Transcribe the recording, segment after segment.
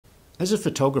As a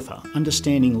photographer,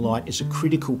 understanding light is a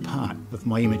critical part of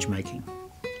my image making.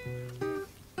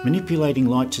 Manipulating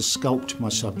light to sculpt my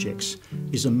subjects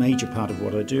is a major part of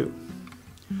what I do.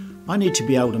 I need to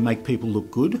be able to make people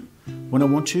look good when I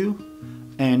want to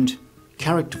and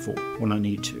characterful when I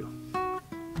need to.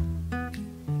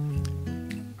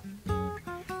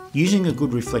 Using a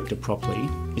good reflector properly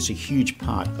is a huge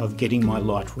part of getting my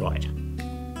light right.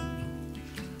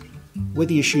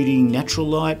 Whether you're shooting natural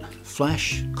light,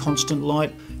 flash, constant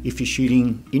light, if you're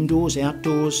shooting indoors,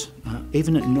 outdoors,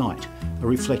 even at night, a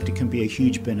reflector can be a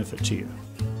huge benefit to you.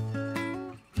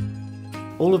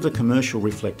 All of the commercial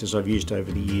reflectors I've used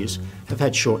over the years have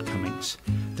had shortcomings.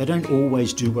 They don't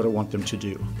always do what I want them to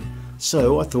do.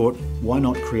 So I thought, why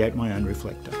not create my own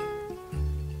reflector?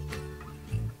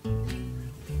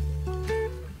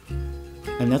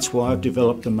 And that's why I've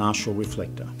developed the Marshall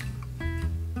Reflector.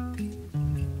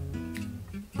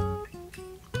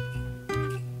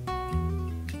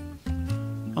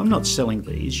 I'm not selling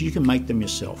these, you can make them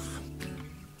yourself.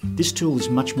 This tool is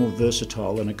much more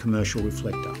versatile than a commercial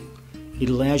reflector. It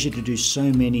allows you to do so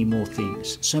many more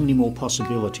things, so many more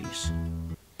possibilities.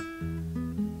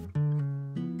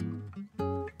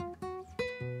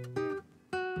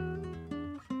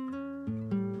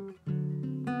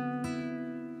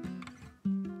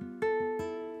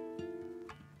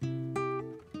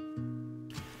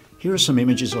 Here are some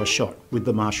images I shot with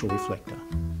the Marshall Reflector.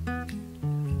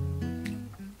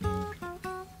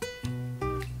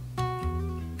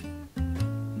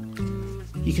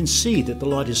 You can see that the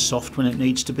light is soft when it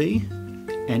needs to be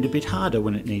and a bit harder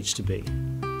when it needs to be.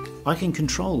 I can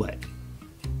control that.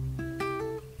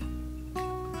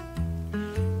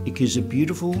 It gives a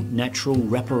beautiful, natural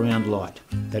wraparound light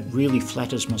that really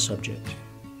flatters my subject.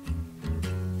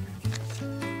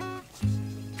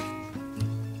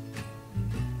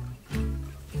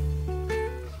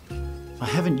 I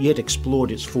haven't yet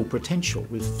explored its full potential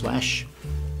with flash,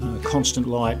 constant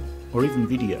light, or even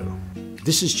video.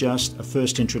 This is just a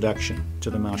first introduction to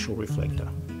the Marshall Reflector.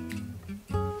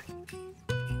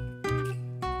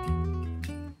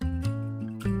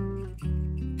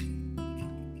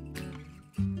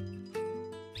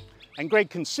 And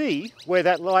Greg can see where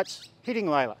that light's hitting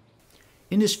Layla.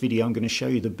 In this video I'm going to show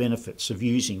you the benefits of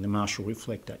using the Marshall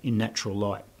Reflector in natural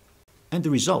light and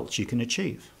the results you can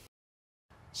achieve.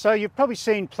 So you've probably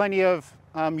seen plenty of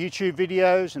YouTube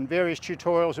videos and various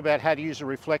tutorials about how to use a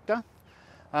reflector.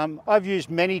 I've used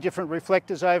many different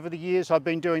reflectors over the years. I've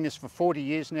been doing this for 40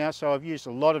 years now, so I've used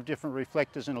a lot of different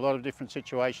reflectors in a lot of different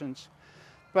situations.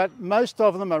 But most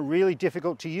of them are really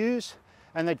difficult to use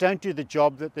and they don't do the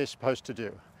job that they're supposed to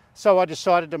do. So I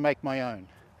decided to make my own.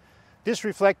 This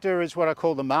reflector is what I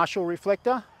call the Marshall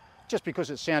Reflector, just because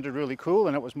it sounded really cool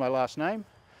and it was my last name.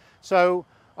 So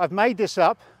I've made this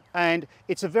up and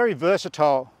it's a very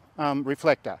versatile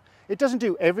reflector. It doesn't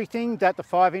do everything that the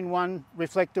 5-in-1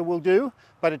 reflector will do,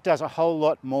 but it does a whole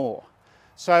lot more.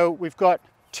 So we've got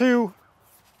two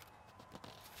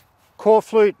core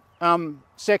flute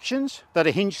sections that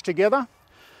are hinged together.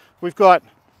 We've got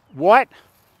white,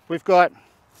 we've got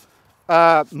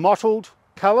mottled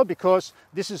colour because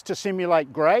this is to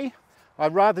simulate grey.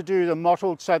 I'd rather do the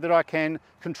mottled so that I can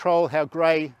control how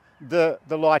grey the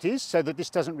light is, so that this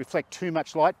doesn't reflect too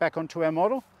much light back onto our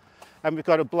model. And we've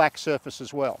got a black surface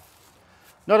as well.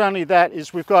 Not only that,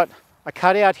 is we've got a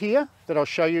cutout here that I'll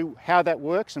show you how that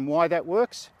works and why that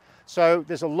works. So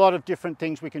there's a lot of different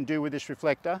things we can do with this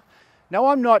reflector. Now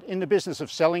I'm not in the business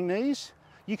of selling these.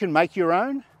 You can make your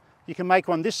own. You can make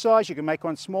one this size, you can make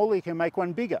one smaller, you can make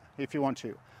one bigger if you want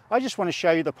to. I just want to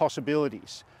show you the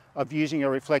possibilities of using a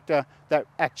reflector that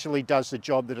actually does the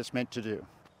job that it's meant to do.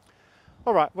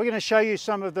 All right, we're going to show you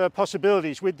some of the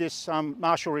possibilities with this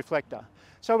Marshall Reflector.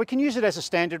 So we can use it as a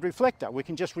standard reflector. We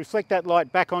can just reflect that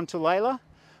light back onto Layla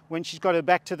when she's got her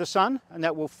back to the sun, and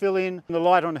that will fill in the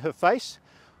light on her face.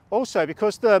 Also,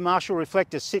 because the Marshall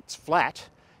Reflector sits flat,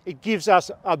 it gives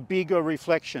us a bigger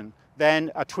reflection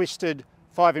than a twisted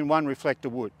 5-in-1 reflector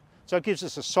would. So it gives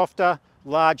us a softer,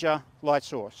 larger light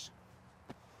source.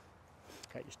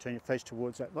 Okay, just turn your face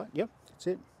towards that light. Yep, that's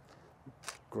it.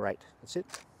 Great, that's it.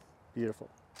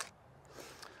 Beautiful.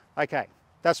 Okay,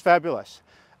 that's fabulous.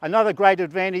 Another great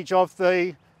advantage of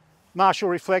the Marshall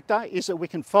Reflector is that we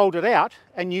can fold it out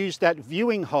and use that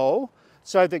viewing hole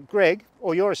so that Greg,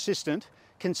 or your assistant,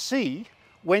 can see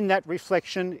when that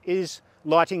reflection is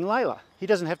lighting Layla. He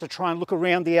doesn't have to try and look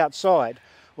around the outside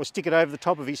or stick it over the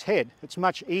top of his head. It's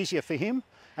much easier for him,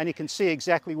 and he can see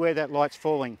exactly where that light's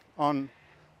falling on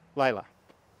Layla.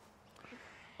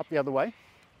 Up the other way.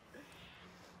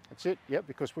 That's it, yep,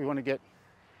 because we want to get,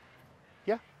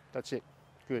 yeah, that's it,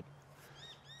 good.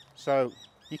 So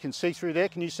You can see through there.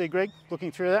 Can you see, Greg,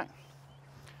 looking through that?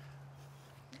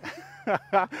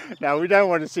 No, we don't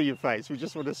want to see your face. We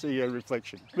just want to see your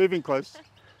reflection. Moving close.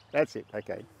 That's it.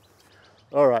 Okay.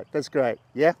 All right. That's great.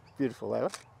 Yeah. Beautiful,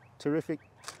 Layla. Terrific.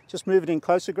 Just move it in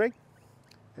closer, Greg.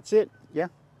 That's it. Yeah.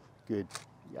 Good.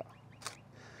 Yeah.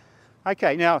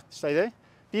 Okay. Now, stay there.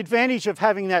 The advantage of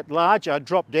having that larger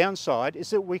drop-down side is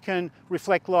that we can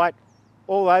reflect light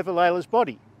all over Layla's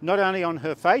body, not only on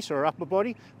her face or her upper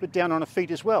body, but down on her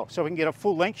feet as well. So we can get a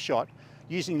full-length shot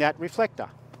using that reflector.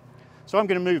 So I'm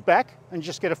going to move back and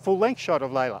just get a full-length shot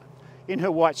of Layla in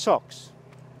her white socks.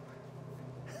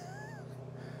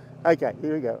 Okay,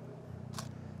 here we go.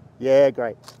 Yeah,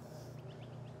 great.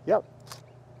 Yep.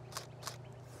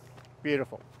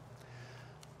 Beautiful.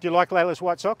 Do you like Layla's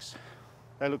white socks?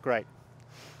 They look great.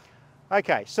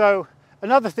 Okay, so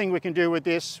another thing we can do with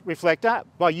this reflector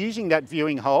by using that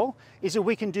viewing hole is that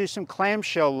we can do some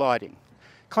clamshell lighting.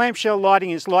 Clamshell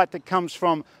lighting is light that comes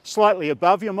from slightly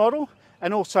above your model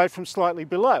and also from slightly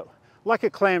below, like a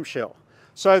clamshell,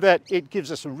 so that it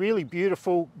gives us a really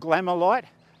beautiful glamour light,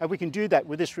 and we can do that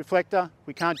with this reflector.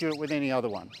 We can't do it with any other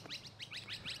one.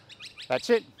 That's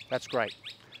it. That's great.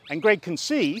 And Greg can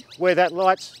see where that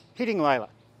light's hitting Layla.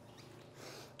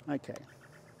 Okay.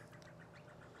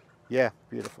 Yeah,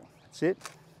 beautiful. That's it.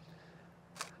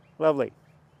 Lovely.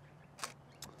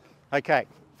 Okay,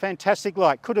 fantastic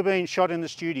light. Could have been shot in the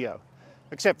studio,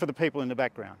 except for the people in the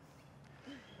background.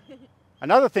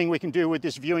 Another thing we can do with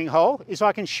this viewing hole is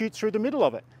I can shoot through the middle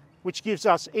of it, which gives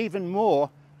us even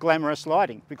more glamorous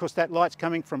lighting because that light's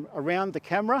coming from around the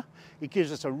camera. It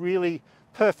gives us a really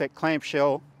perfect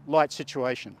clamshell light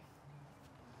situation.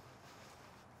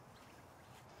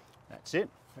 That's it.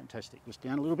 Fantastic. Just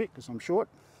down a little bit because I'm short.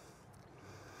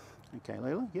 Okay,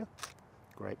 Layla, yeah,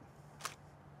 great.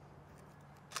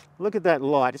 Look at that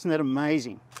light, isn't that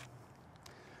amazing?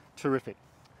 Terrific.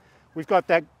 We've got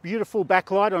that beautiful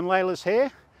backlight on Layla's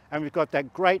hair, and we've got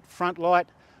that great front light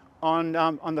on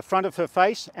the front of her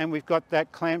face, and we've got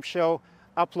that clamshell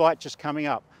uplight just coming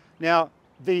up. Now,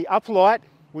 the uplight,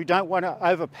 we don't want to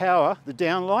overpower the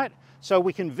downlight, so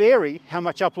we can vary how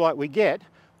much uplight we get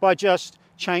by just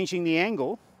changing the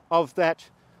angle of that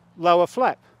lower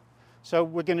flap. So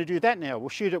we're going to do that now. We'll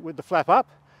shoot it with the flap up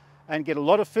and get a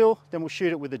lot of fill, then we'll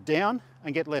shoot it with it down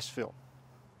and get less fill.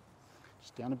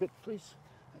 Just down a bit, please.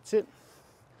 That's it.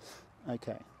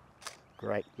 Okay,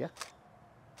 great, yeah.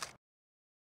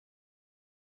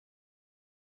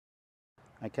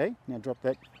 Okay, now drop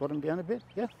that bottom down a bit,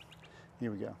 yeah.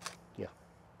 Here we go, yeah.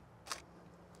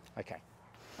 Okay,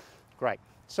 great.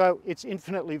 So it's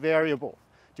infinitely variable,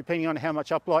 depending on how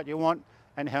much uplight you want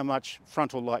and how much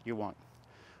frontal light you want.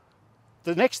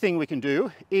 The next thing we can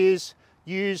do is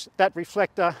use that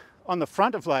reflector on the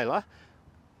front of Layla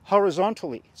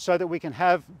horizontally so that we can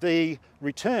have the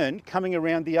return coming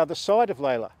around the other side of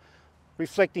Layla,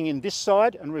 reflecting in this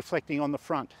side and reflecting on the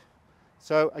front.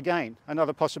 So again,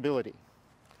 another possibility.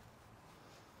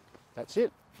 That's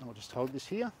it. I'll just hold this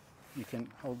here. You can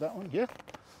hold that one, yeah.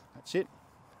 That's it.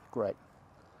 Great.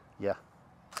 Yeah.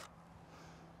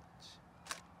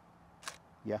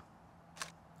 Yeah.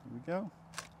 Here we go.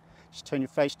 Just turn your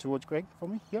face towards Greg for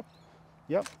me. Yep.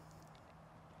 Yep.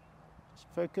 Just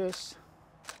focus.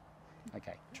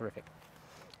 Okay, terrific.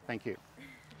 Thank you.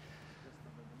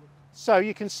 So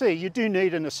you can see you do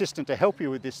need an assistant to help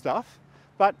you with this stuff,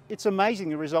 but it's amazing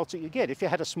the results that you get. If you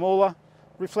had a smaller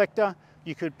reflector,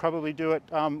 you could probably do it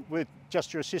with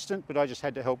just your assistant, but I just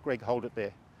had to help Greg hold it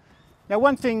there. Now,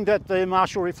 one thing that the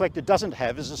Marshall Reflector doesn't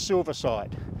have is a silver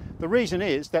side. The reason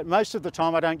is that most of the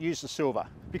time I don't use the silver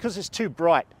because it's too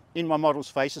bright in my model's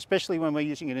face, especially when we're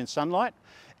using it in sunlight.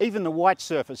 Even the white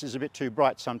surface is a bit too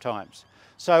bright sometimes.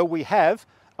 So we have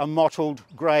a mottled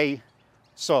grey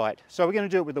side. So we're going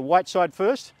to do it with the white side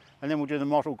first, and then we'll do the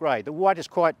mottled grey. The white is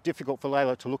quite difficult for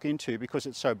Layla to look into because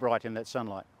it's so bright in that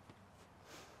sunlight.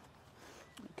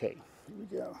 Okay, here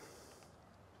we go.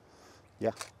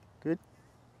 Yeah, good.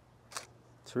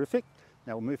 Terrific.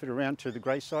 Now we'll move it around to the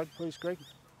grey side, please, Greg.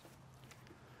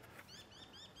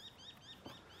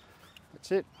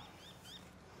 That's it.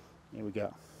 Here we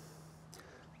go.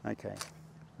 Okay,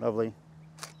 lovely.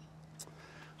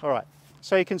 All right,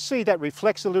 so you can see that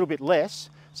reflects a little bit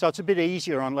less, so it's a bit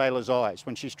easier on Layla's eyes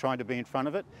when she's trying to be in front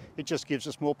of it. It just gives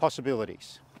us more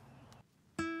possibilities.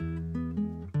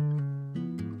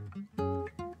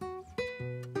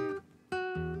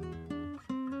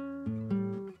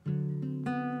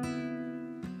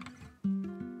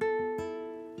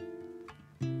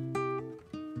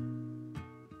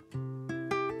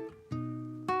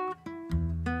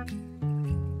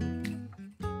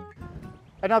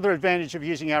 Another advantage of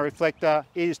using our reflector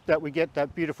is that we get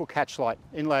that beautiful catch light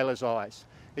in Layla's eyes.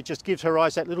 It just gives her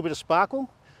eyes that little bit of sparkle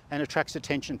and attracts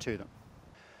attention to them.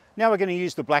 Now we're going to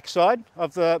use the black side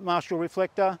of the Marshall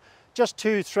reflector just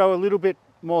to throw a little bit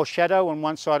more shadow on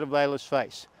one side of Layla's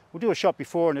face. We'll do a shot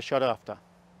before and a shot after.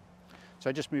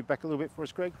 So just move back a little bit for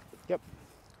us, Greg. Yep.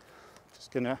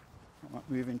 Just going to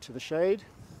move into the shade.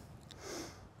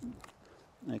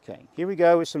 Okay, here we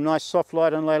go with some nice soft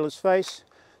light on Layla's face.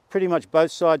 Pretty much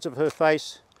both sides of her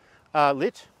face are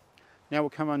lit. Now we'll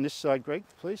come on this side, Greg,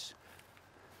 please.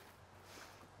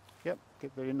 Yep,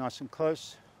 get very nice and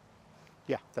close.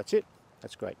 Yeah, that's it.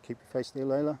 That's great. Keep your face there,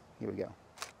 Layla. Here we go.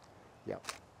 Yep.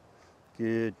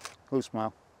 Good. A little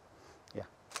smile. Yeah.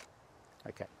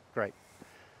 Okay, great.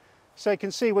 So you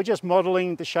can see we're just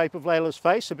modelling the shape of Layla's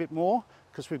face a bit more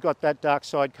because we've got that dark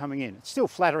side coming in. It's still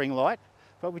flattering light,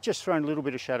 but we've just thrown a little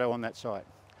bit of shadow on that side.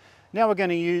 Now we're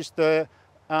going to use the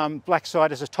black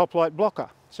side as a top light blocker.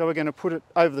 So we're going to put it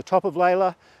over the top of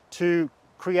Layla to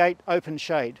create open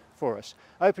shade for us.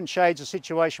 Open shade's a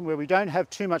situation where we don't have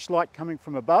too much light coming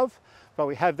from above, but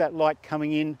we have that light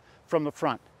coming in from the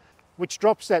front, which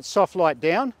drops that soft light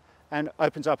down and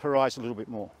opens up her eyes a little bit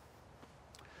more.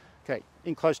 Okay,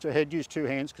 in close to her head, use two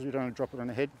hands because we don't want to drop it on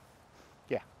the head.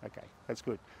 Yeah, okay, that's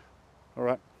good. All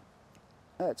right,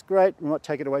 that's great. We might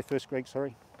take it away first, Greg,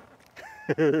 sorry.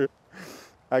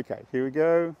 Okay, here we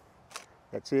go.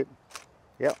 That's it.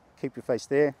 Yep, keep your face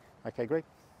there. Okay, Greg.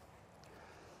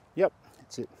 Yep,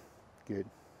 that's it. Good.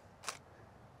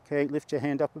 Okay, lift your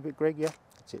hand up a bit, Greg. Yeah,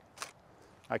 that's it.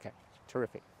 Okay,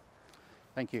 terrific.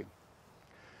 Thank you.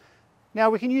 Now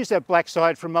we can use that black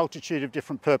side for a multitude of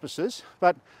different purposes,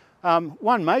 but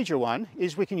one major one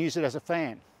is we can use it as a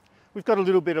fan. We've got a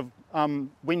little bit of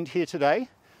wind here today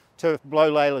to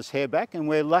blow Layla's hair back, and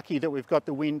we're lucky that we've got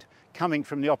the wind coming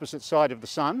from the opposite side of the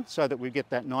sun so that we get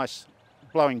that nice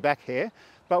blowing back hair.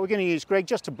 But we're going to use Greg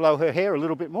just to blow her hair a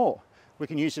little bit more. We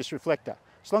can use this reflector,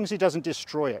 as long as he doesn't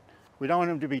destroy it. We don't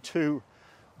want him to be too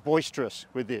boisterous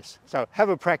with this. So have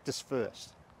a practice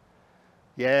first.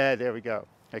 Yeah, there we go.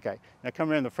 Okay, now come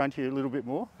around the front here a little bit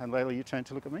more, and Layla, you turn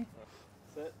to look at me.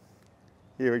 Set.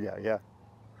 Here we go, yeah.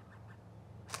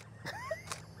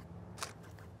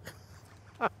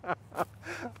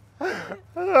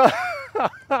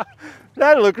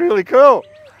 That'll look really cool.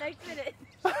 Next minute.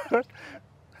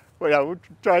 Well, yeah, we'll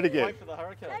try it again. Wait for the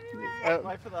hurricane.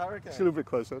 Wait for the hurricane. Just a little bit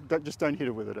closer. Just don't hit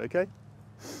it with it, okay?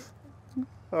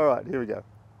 All right, here we go.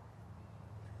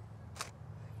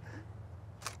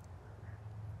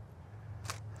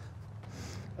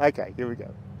 Okay, here we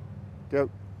go. Go.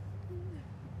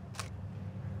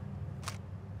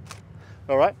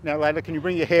 All right, now Layla, can you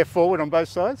bring your hair forward on both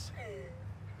sides?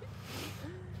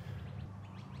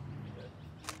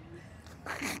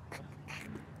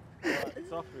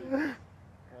 Soft really. Ready?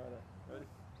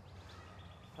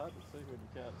 It's hard to see when you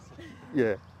can't see.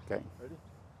 Yeah, okay. Ready?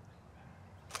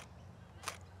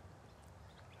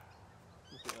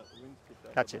 Look at that, the wind's picked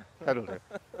up. That's it, that'll do.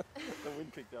 The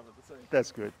wind picked up at the same time.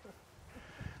 That's good.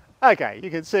 Okay, you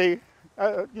can see,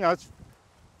 you know, it's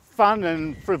fun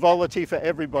and frivolity for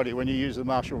everybody when you use the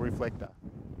Marshall reflector.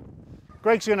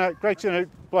 Greg's gonna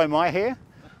blow my hair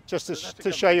just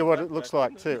to show you what it looks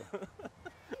like too.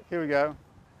 Here we go.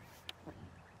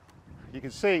 You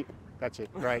can see, that's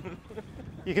it, great.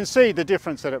 You can see the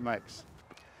difference that it makes.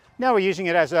 Now we're using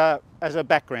it as a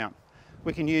background.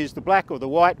 We can use the black or the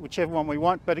white, whichever one we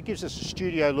want, but it gives us a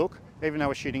studio look, even though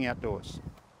we're shooting outdoors.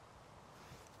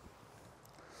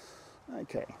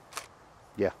 Okay,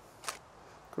 yeah,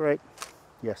 great,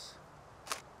 yes,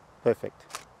 perfect.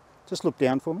 Just look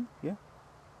down for me, yeah.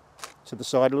 To the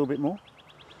side a little bit more.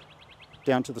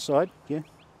 Down to the side, yeah.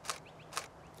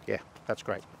 Yeah, that's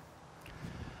great.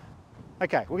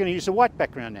 Okay, we're going to use the white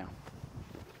background now.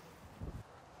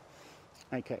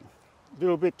 Okay, a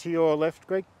little bit to your left,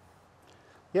 Greg.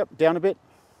 Yep, down a bit.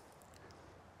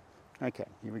 Okay,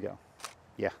 here we go.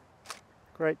 Yeah,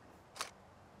 great.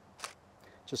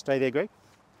 Just stay there, Greg.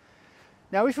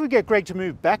 Now if we get Greg to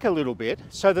move back a little bit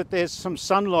so that there's some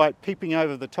sunlight peeping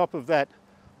over the top of that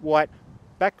white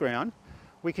background,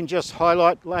 we can just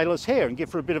highlight Layla's hair and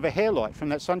give her a bit of a hair light from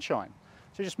that sunshine.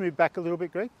 So just move back a little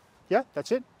bit, Greg. Yeah,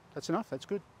 that's it. That's enough, that's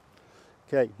good.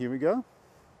 Okay, here we go.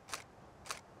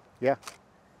 Yeah.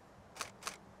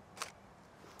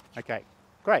 Okay,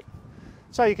 great.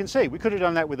 So you can see, we could have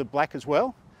done that with a black as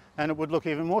well, and it would look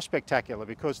even more spectacular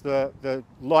because the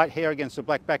light hair against the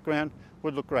black background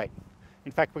would look great.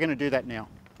 In fact, we're going to do that now.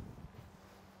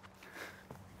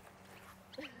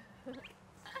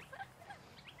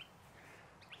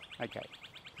 Okay,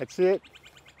 that's it.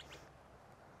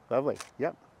 Lovely,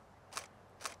 yep.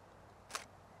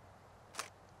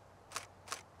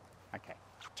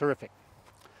 Terrific.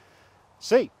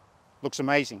 See, looks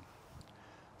amazing.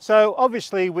 So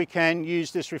obviously we can use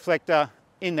this reflector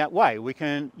in that way. We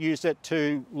can use it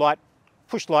to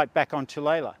push light back onto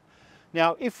Layla.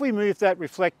 Now, if we move that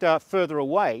reflector further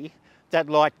away,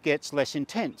 that light gets less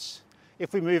intense.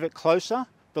 If we move it closer,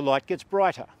 the light gets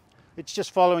brighter. It's just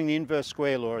following the inverse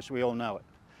square law as we all know it.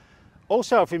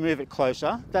 Also, if we move it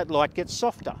closer, that light gets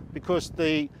softer because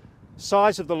the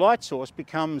size of the light source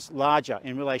becomes larger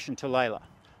in relation to Layla.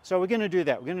 So we're going to do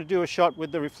that. We're going to do a shot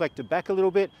with the reflector back a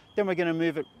little bit, then we're going to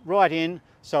move it right in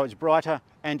so it's brighter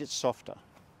and it's softer.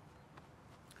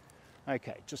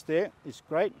 Okay, just there is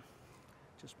great.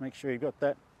 Just make sure you've got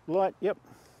that light. Yep.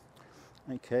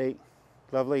 Okay,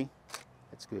 lovely.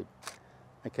 That's good.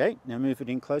 Okay, now move it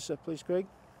in closer, please, Greg.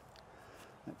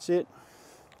 That's it.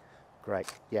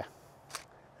 Great, yeah.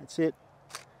 That's it.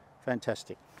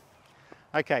 Fantastic.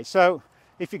 Okay, so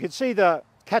if you could see the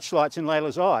catch lights in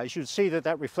Layla's eyes, you'd see that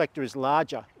that reflector is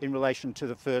larger in relation to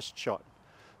the first shot.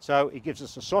 So it gives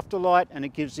us a softer light and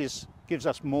it gives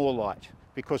us more light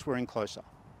because we're in closer.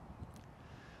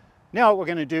 Now what we're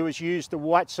going to do is use the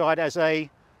white side as a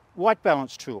white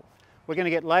balance tool. We're going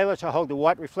to get Layla to hold the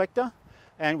white reflector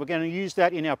and we're going to use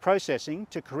that in our processing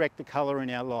to correct the colour in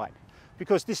our light.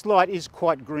 Because this light is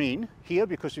quite green here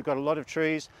because we've got a lot of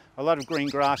trees, a lot of green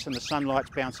grass and the sunlight's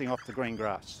bouncing off the green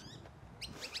grass.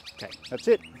 Okay, that's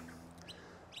it.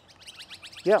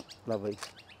 Yep, lovely.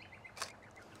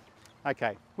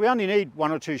 Okay, we only need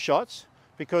 1 or 2 shots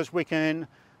because we can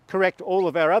correct all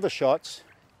of our other shots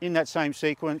in that same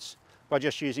sequence by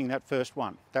just using that first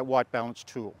one, that white balance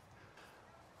tool.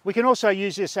 We can also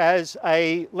use this as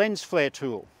a lens flare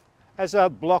tool, as a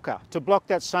blocker, to block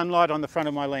that sunlight on the front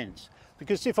of my lens.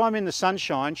 Because if I'm in the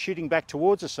sunshine shooting back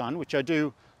towards the sun, which I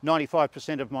do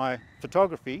 95% of my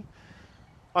photography,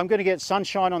 I'm going to get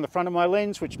sunshine on the front of my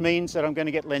lens, which means that I'm going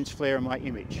to get lens flare in my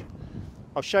image.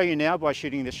 I'll show you now by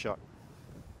shooting this shot.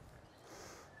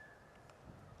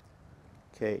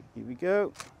 Okay, here we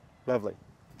go. Lovely.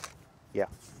 Yeah.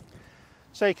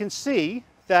 So you can see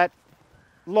that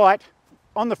light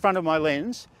on the front of my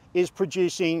lens is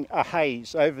producing a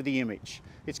haze over the image.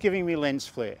 It's giving me lens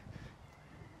flare.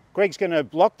 Greg's going to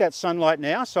block that sunlight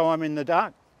now, so I'm in the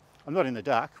dark. I'm not in the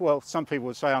dark. Well, some people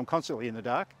would say I'm constantly in the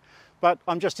dark, but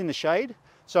I'm just in the shade.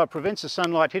 So it prevents the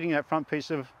sunlight hitting that front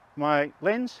piece of my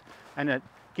lens, and it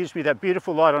gives me that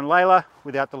beautiful light on Layla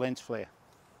without the lens flare.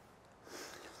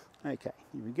 Okay,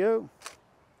 here we go.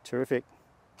 Terrific.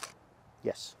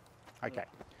 Yes. Okay.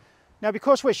 Now,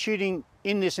 because we're shooting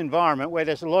in this environment where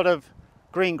there's a lot of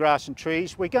green grass and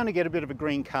trees, we're going to get a bit of a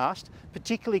green cast,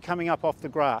 particularly coming up off the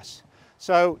grass.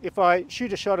 So if I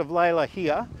shoot a shot of Layla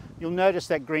here, you'll notice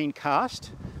that green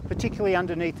cast, particularly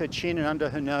underneath her chin and under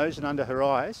her nose and under her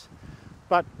eyes.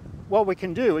 But what we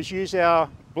can do is use our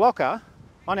blocker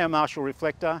on our Marshall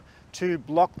reflector to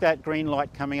block that green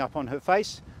light coming up on her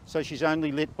face, so she's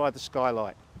only lit by the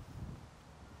skylight.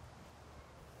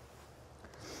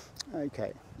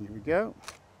 Okay, here we go.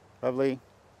 Lovely.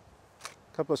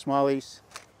 Couple of smileys.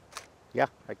 Yeah,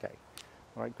 okay.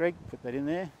 All right, Greg, put that in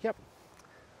there. Yep.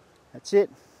 That's it.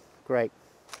 Great.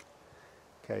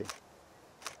 Okay.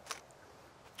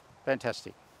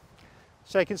 Fantastic.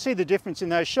 So you can see the difference in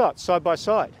those shots side by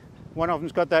side. One of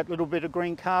them's got that little bit of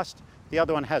green cast, the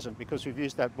other one hasn't because we've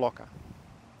used that blocker.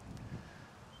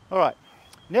 All right,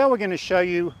 now we're going to show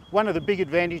you one of the big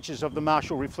advantages of the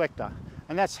Marshall reflector,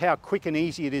 and that's how quick and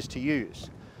easy it is to use.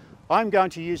 I'm going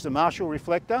to use the Marshall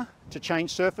reflector to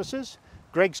change surfaces.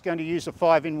 Greg's going to use a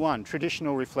 5-in-1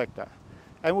 traditional reflector.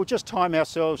 And we'll just time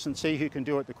ourselves and see who can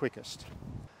do it the quickest.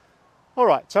 All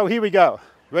right, so here we go.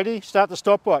 Ready? Start the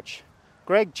stopwatch.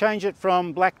 Greg, change it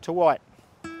from black to white.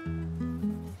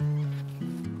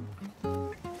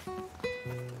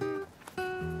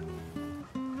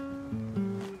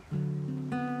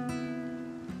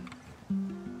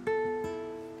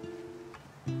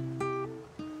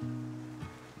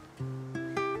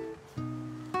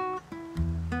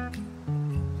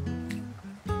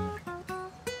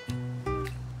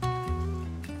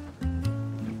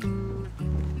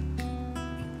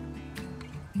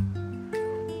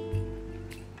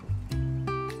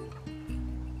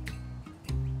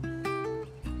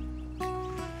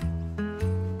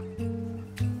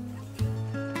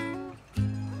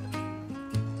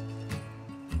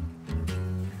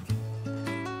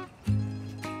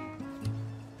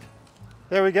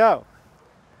 There we go.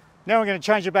 Now we're going to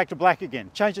change it back to black again.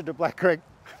 Change it to black, Greg.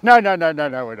 No,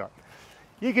 we're not.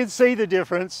 You can see the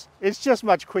difference. It's just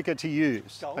much quicker to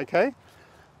use, okay?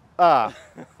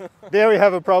 There we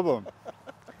have a problem.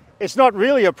 It's not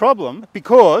really a problem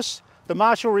because the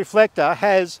Marshall reflector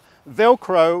has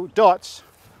Velcro dots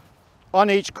on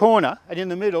each corner, and in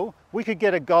the middle, we could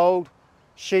get a gold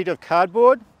sheet of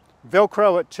cardboard,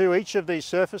 Velcro it to each of these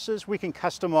surfaces. We can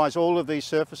customize all of these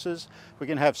surfaces. We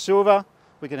can have silver,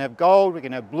 we can have gold, we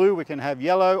can have blue, we can have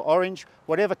yellow, orange,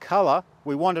 whatever color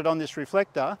we wanted on this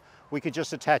reflector, we could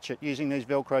just attach it using these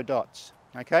Velcro dots,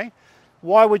 okay?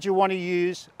 Why would you want to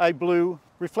use a blue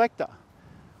reflector?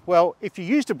 Well, if you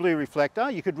used a blue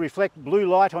reflector, you could reflect blue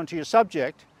light onto your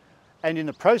subject, and in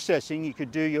the processing, you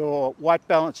could do your white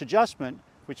balance adjustment,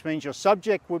 which means your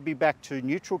subject would be back to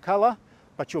neutral color,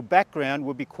 but your background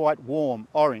would be quite warm,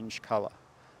 orange color.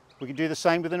 We could do the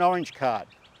same with an orange card.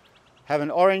 Have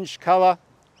an orange color,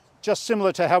 just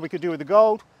similar to how we could do with the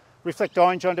gold, reflect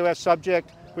orange onto our subject,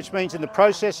 which means in the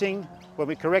processing, when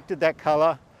we corrected that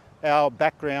color, our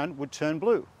background would turn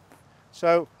blue.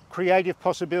 So creative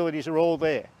possibilities are all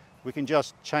there. We can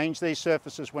just change these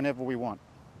surfaces whenever we want.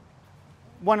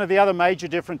 One of the other major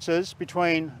differences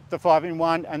between the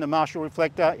 5-in-1 and the Marshall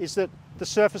Reflector is that the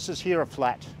surfaces here are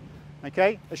flat.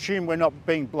 Okay, assume we're not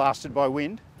being blasted by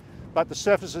wind, but the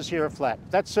surfaces here are flat.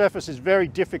 That surface is very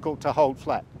difficult to hold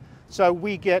flat. So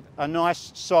we get a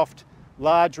nice, soft,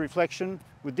 large reflection.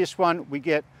 With this one, we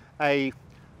get a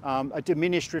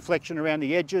diminished reflection around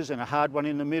the edges and a hard one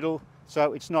in the middle.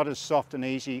 So it's not as soft and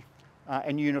easy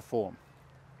and uniform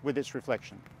with its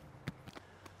reflection.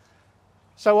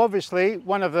 So obviously,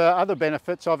 one of the other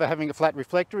benefits of having a flat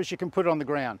reflector is you can put it on the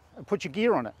ground and put your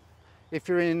gear on it. If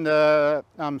you're in the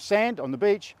sand on the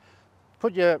beach,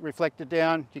 put your reflector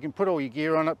down, you can put all your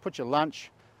gear on it, put your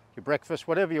lunch, your breakfast,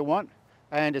 whatever you want,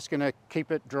 and it's going to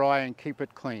keep it dry and keep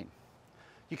it clean.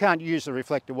 You can't use the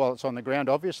reflector while it's on the ground,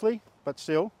 obviously, but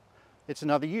still, it's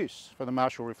another use for the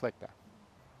Marshall Reflector.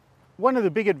 One of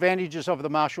the big advantages of the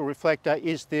Marshall Reflector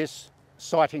is this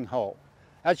sighting hole.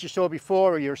 As you saw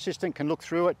before, your assistant can look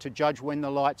through it to judge when the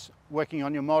light's working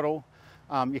on your model.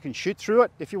 You can shoot through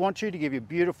it if you want to give you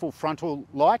beautiful frontal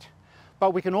light,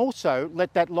 but we can also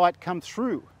let that light come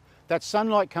through, that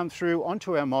sunlight come through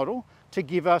onto our model to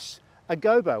give us a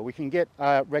gobo. We can get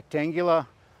a rectangular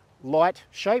light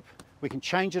shape, we can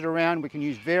change it around, we can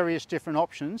use various different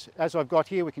options. As I've got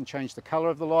here, we can change the color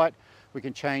of the light, we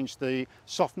can change the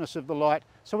softness of the light.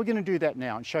 So we're going to do that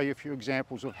now and show you a few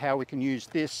examples of how we can use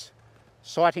this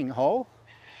sighting hole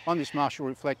on this Marshall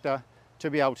Reflector to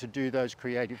be able to do those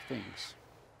creative things.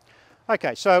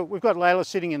 Okay, so we've got Layla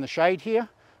sitting in the shade here.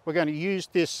 We're going to use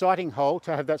this sighting hole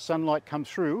to have that sunlight come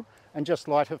through and just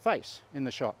light her face in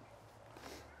the shot.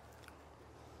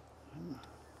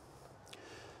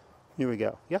 Here we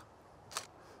go, yeah?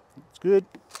 It's good.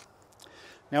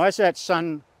 Now as that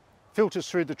sun filters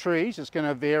through the trees, it's going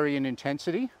to vary in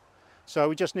intensity. So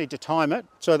we just need to time it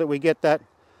so that we get that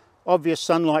obvious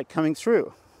sunlight coming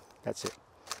through. That's it.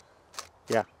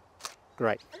 Yeah,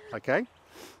 great, okay.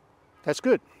 That's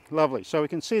good. Lovely. So we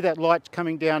can see that light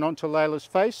coming down onto Layla's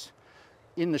face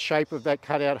in the shape of that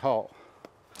cutout hole.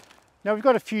 Now we've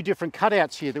got a few different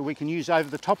cutouts here that we can use over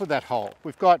the top of that hole.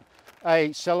 We've got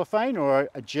a cellophane or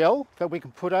a gel that we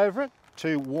can put over it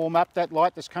to warm up that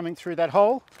light that's coming through that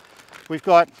hole. We've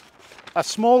got a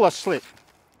smaller slit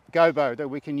gobo that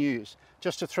we can use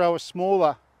just to throw a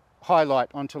smaller highlight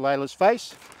onto Layla's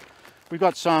face. We've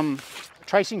got some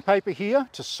tracing paper here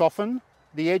to soften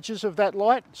the edges of that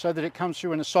light so that it comes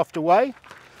through in a softer way.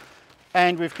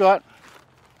 And we've got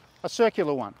a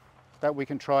circular one that we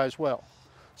can try as well.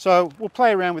 So we'll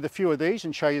play around with a few of these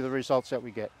and show you the results that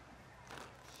we get.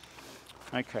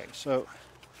 Okay, so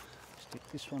stick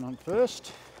this one on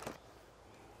first.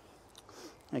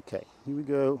 Okay, here we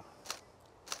go.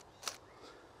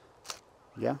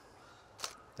 Yeah,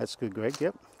 that's good, Greg.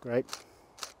 Yep, great.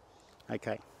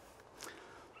 Okay,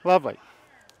 lovely.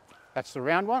 That's the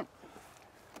round one.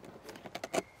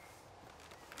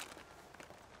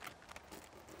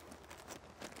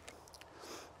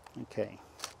 Okay.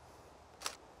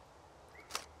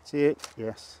 See it?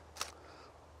 Yes.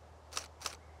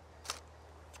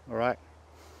 All right.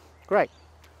 Great.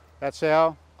 That's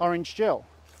our orange gel.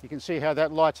 You can see how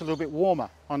that light's a little bit warmer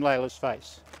on Layla's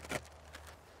face.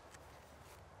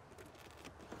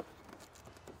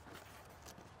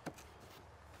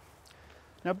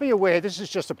 Now be aware, this is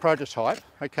just a prototype,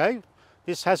 okay?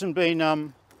 This hasn't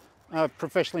been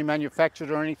professionally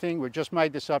manufactured or anything. We've just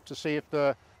made this up to see if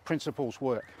the principles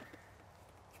work.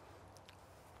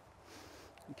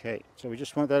 Okay, so we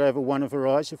just want that over one of her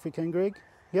eyes if we can, Greg.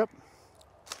 Yep.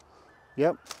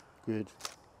 Yep, good.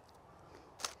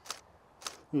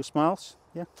 Your smiles,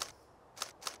 yeah.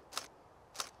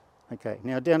 Okay,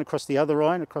 now down across the other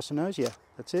eye and across the nose, yeah,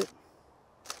 that's it.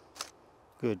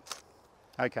 Good.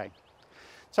 Okay,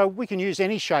 so we can use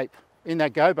any shape in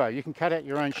that gobo. You can cut out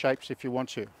your own shapes if you want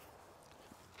to.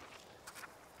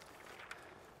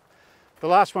 The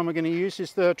last one we're going to use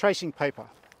is the tracing paper.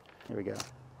 Here we go.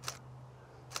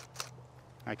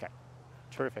 Okay,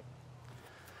 terrific.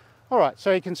 All right,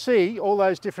 so you can see all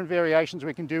those different variations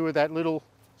we can do with that little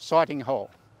sighting hole.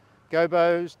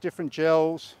 Gobos, different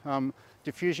gels,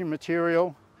 diffusion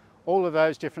material, all of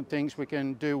those different things we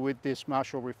can do with this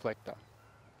Marshall reflector.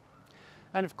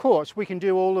 And of course, we can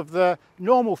do all of the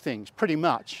normal things, pretty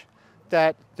much,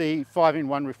 that the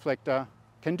 5-in-1 reflector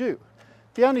can do.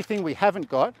 The only thing we haven't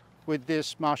got with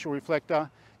this Marshall reflector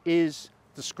is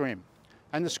the scrim.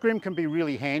 And the scrim can be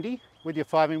really handy with your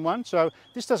 5-in-1. So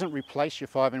this doesn't replace your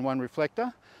 5-in-1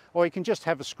 reflector, or you can just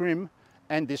have a scrim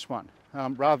and this one,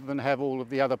 rather than have all of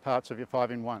the other parts of your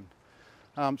 5-in-1.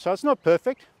 So it's not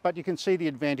perfect, but you can see the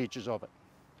advantages of it.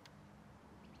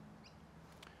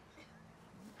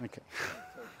 Okay.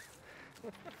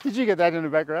 Did you get that in the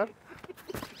background?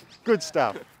 Good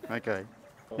stuff. Okay.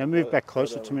 Now move back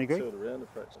closer to me, Greg.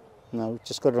 No, we've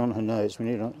just got it on her nose. We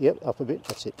need it on, yep, up a bit.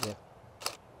 That's it, yeah.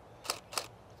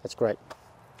 That's great.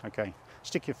 Okay.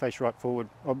 Stick your face right forward.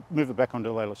 I'll move it back onto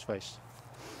Layla's face.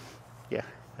 Yeah,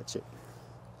 that's it.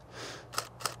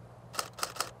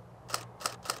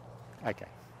 Okay,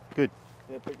 good.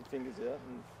 Yeah, put your fingers out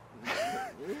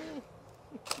and...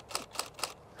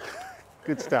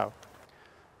 Good stuff.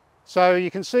 So you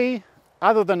can see,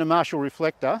 other than a Marshall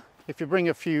reflector, if you bring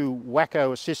a few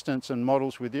wacko assistants and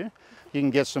models with you, you can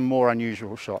get some more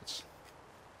unusual shots.